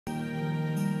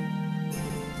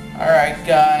Alright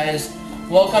guys,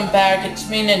 welcome back, it's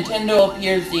me Nintendo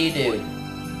Appears Dude.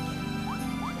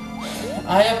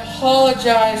 I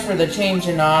apologize for the change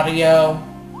in audio,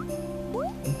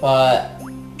 but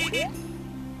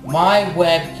my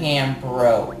webcam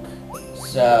broke.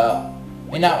 So,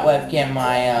 not webcam,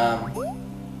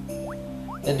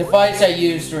 the device I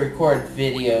use to record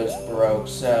videos broke,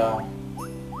 so...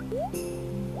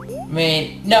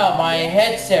 my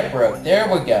headset broke, there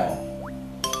we go.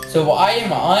 So I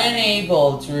am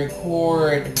unable to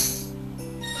record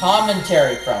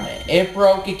commentary from it. It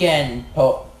broke again,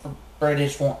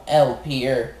 British LP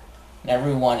here, and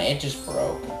everyone, it just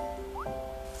broke.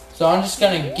 So I'm just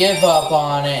gonna give up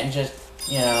on it and just,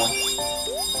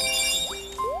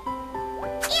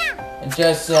 and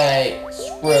just say,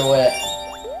 screw it.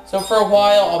 So for a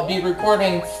while, I'll be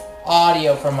recording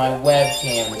audio from my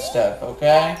webcam and stuff,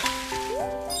 okay?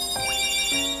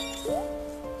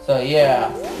 So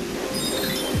yeah.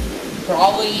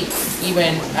 Probably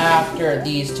even after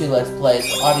these two Let's Plays,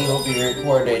 audio will be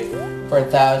recorded for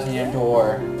 1,000 Year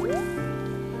Door.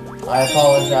 I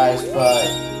apologize, but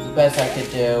the best I could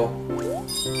do.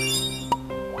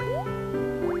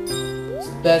 It's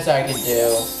the best I could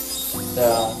do.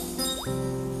 So,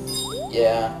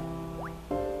 yeah.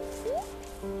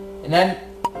 And then,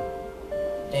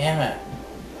 damn it.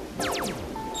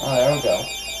 Oh, there we go.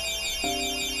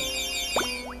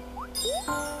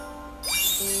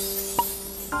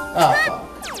 Oh, fuck.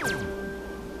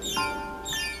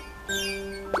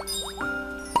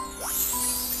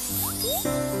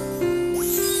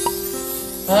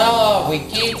 Oh, we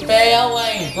keep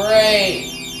failing.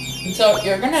 Great. And so,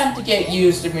 you're gonna have to get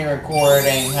used to me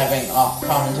recording, having off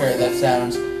commentary that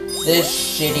sounds this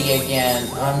shitty again.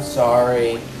 I'm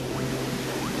sorry.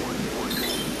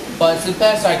 But it's the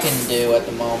best I can do at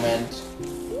the moment.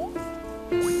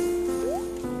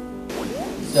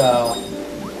 So...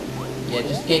 yeah,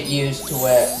 just get used to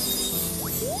it.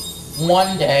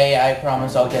 One day, I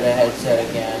promise I'll get a headset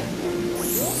again.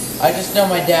 I just know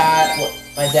my dad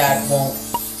won't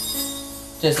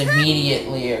just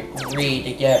immediately agree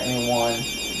to get me one.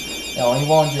 No, he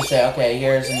won't just say, okay,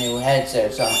 here's a new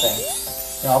headset or something.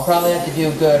 I'll probably have to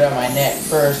do good on my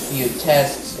first few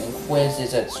tests and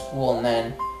quizzes at school, and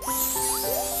then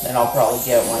I'll probably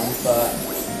get one, but...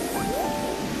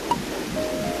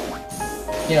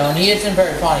 and he isn't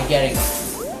very fond of getting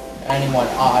anyone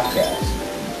objects.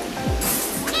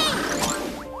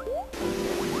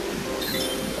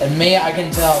 And me, I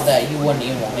can tell that you wouldn't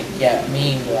even want to get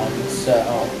me one, so...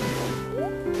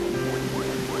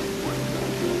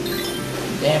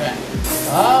 damn it.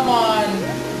 Come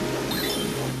on!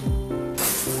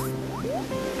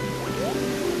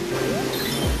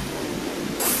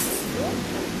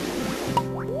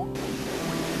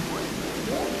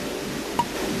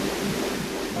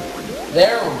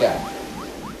 There we go.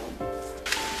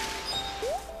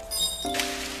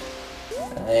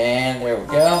 And there we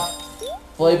go. I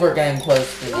believe we're getting close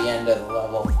to the end of the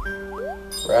level.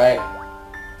 Right?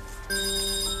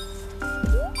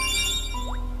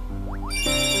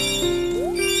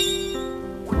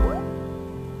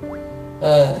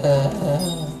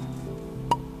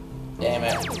 Damn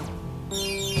it.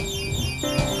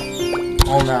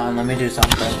 Hold on, let me do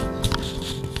something.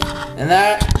 And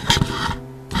that...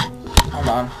 hold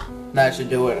on. That should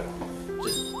do it.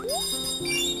 Just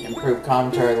improve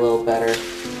commentary a little better.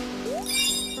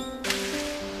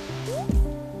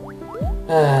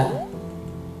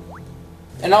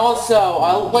 And also,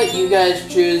 I'll let you guys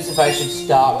choose if I should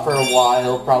stop for a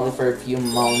while, probably for a few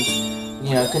months.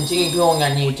 Continue going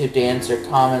on YouTube to answer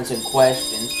comments and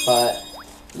questions, but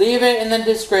leave it in the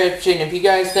description if you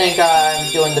guys think I'm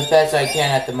doing the best I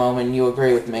can at the moment and you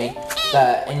agree with me.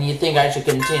 And you think I should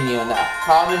continue, and that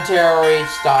commentary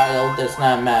style does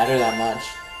not matter that much,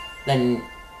 then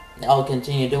I'll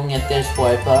continue doing it this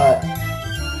way, but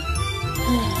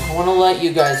I want to let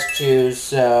you guys choose,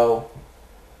 so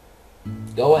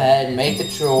go ahead and make the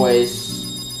choice.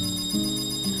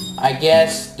 I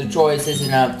guess the choice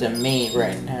isn't up to me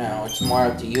right now, it's more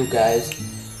up to you guys.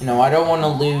 I don't want to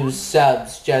lose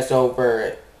subs just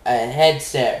over a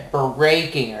headset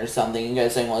breaking or something. You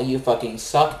guys saying, well, you fucking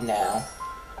suck now.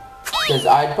 Because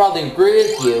I'd probably agree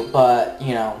with you, but,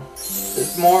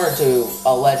 there's more to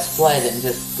a Let's Play than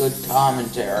just good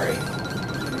commentary.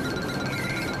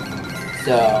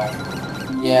 So,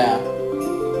 yeah.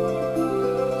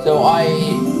 So I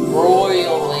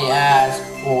royally ask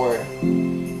for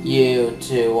you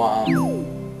to,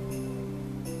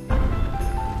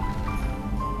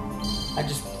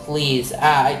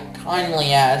 I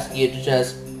kindly ask you to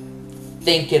just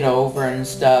think it over and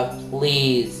stuff,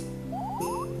 please.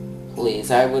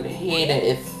 Please, I would hate it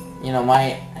if you know,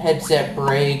 my headset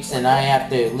breaks and I have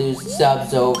to lose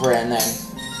subs over, and then,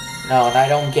 no, and I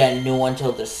don't get a new one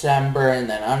until December, and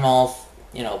then I'm all,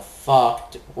 you know,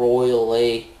 fucked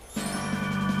royally.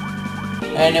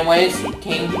 Anyways,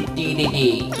 King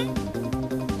DDD.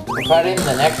 We're fighting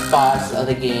the next boss of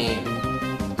the game.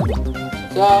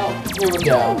 So, here we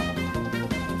go.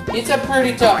 He's a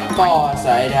pretty tough boss,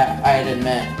 I'd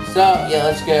admit. So, yeah,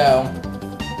 let's go.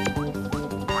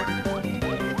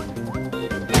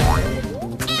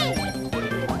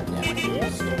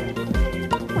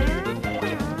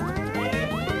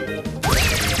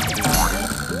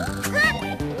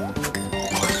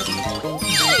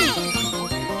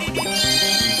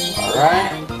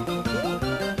 Alright.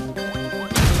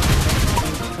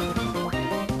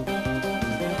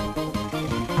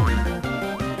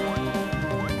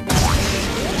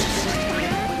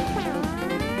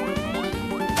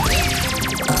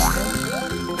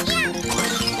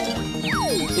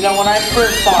 You know, when I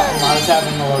first fought him, I was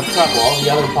having a little trouble. All the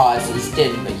other bosses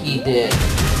didn't, but he did.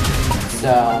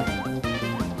 So...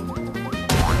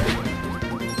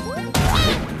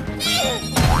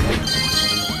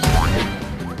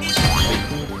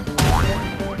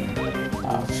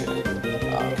 oh, shit.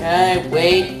 Okay,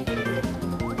 wait.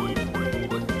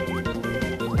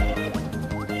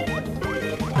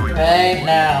 Okay,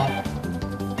 now.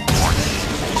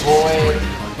 Avoid.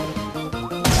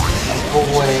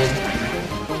 Avoid.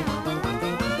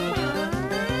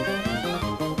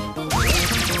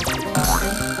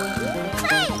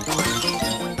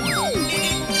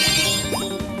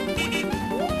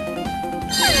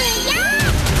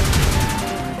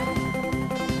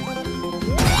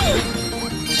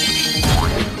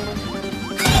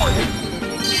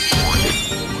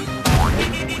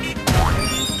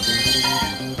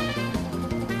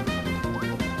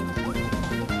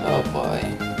 Oh boy.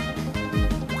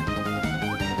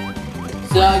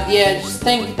 So yeah, just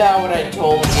think about what I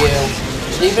told you.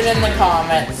 Leave it in the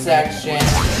comment section.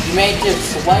 You may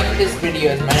just like this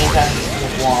video as many times as you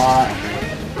want.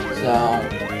 So,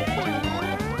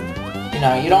 you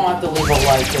know, you don't have to leave a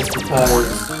like just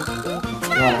because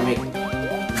you want to make me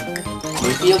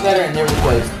feel better. And there he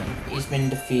goes. He's been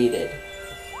defeated.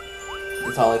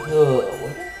 It's all like, oh,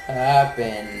 what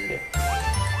happened?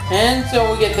 And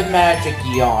so we get the magic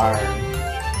yarn.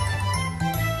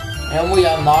 And we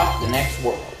unlock the next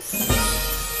world.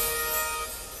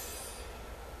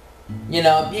 You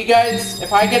know,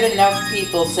 if I get enough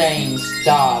people saying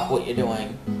stop what you're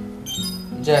doing,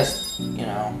 just, you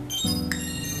know,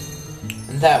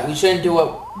 that we shouldn't do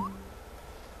it.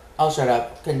 I'll shut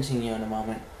up. Continue in a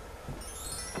moment.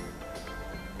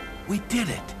 We did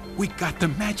it! We got the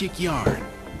magic yarn!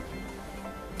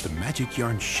 The magic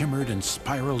yarn shimmered and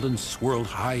spiraled and swirled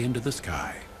high into the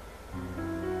sky.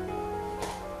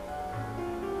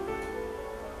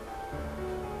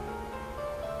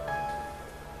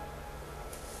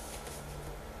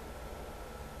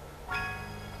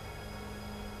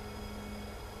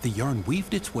 The yarn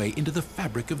weaved its way into the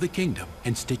fabric of the kingdom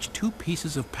and stitched two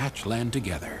pieces of patch land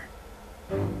together.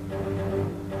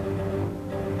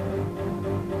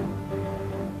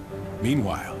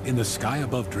 Meanwhile, in the sky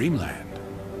above Dreamland,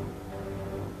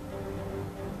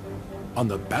 on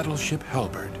the battleship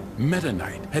Halberd, Meta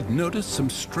Knight had noticed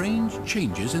some strange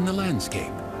changes in the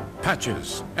landscape.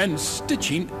 Patches and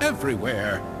stitching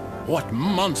everywhere. What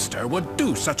monster would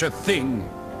do such a thing?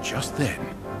 Just then,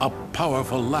 a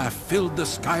powerful laugh filled the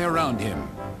sky around him.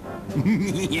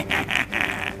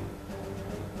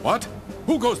 What?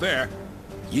 Who goes there?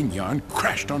 Yin Yarn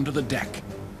crashed onto the deck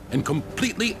and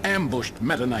completely ambushed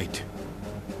Meta Knight.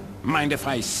 Mind if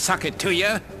I suck it to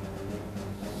you?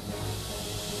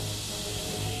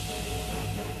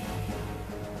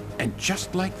 And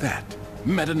just like that,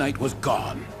 Meta Knight was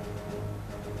gone.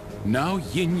 Now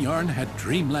Yin Yarn had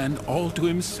Dreamland all to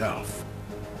himself.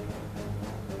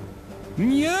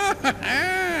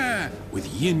 Yeah! With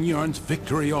Yin Yarn's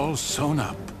victory all sewn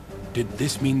up, did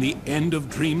this mean the end of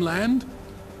Dreamland?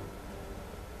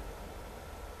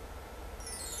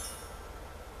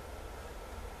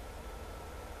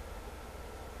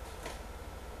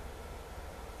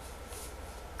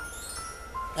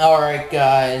 Alright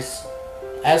guys,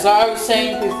 as I was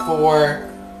saying before,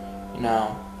 you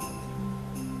know,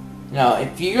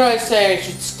 if you guys say I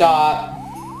should stop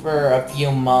for a few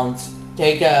months,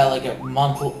 take a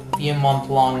few month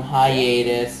long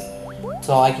hiatus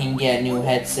so I can get a new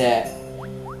headset,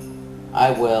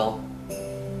 I will.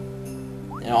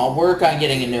 You know, I'll work on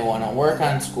getting a new one, I'll work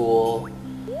on school,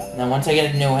 and then once I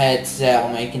get a new headset,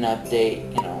 I'll make an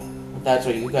update, you know, if that's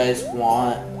what you guys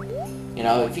want. You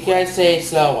know, if you guys say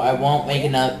so, I won't make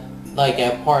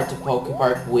a part to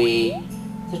Pokepark Wii,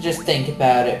 So just think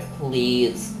about it,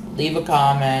 please. Leave a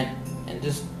comment and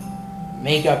just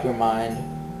make up your mind.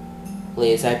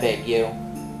 Please, I beg you.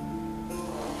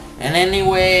 And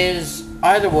anyways,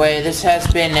 either way, this has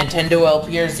been Nintendo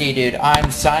LPRZ, dude. I'm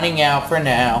signing out for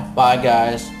now. Bye,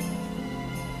 guys.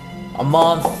 A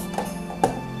month,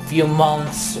 few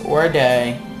months, or a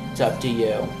day. It's up to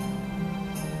you.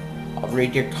 I'll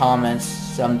read your comments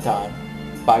sometime.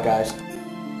 Bye, guys.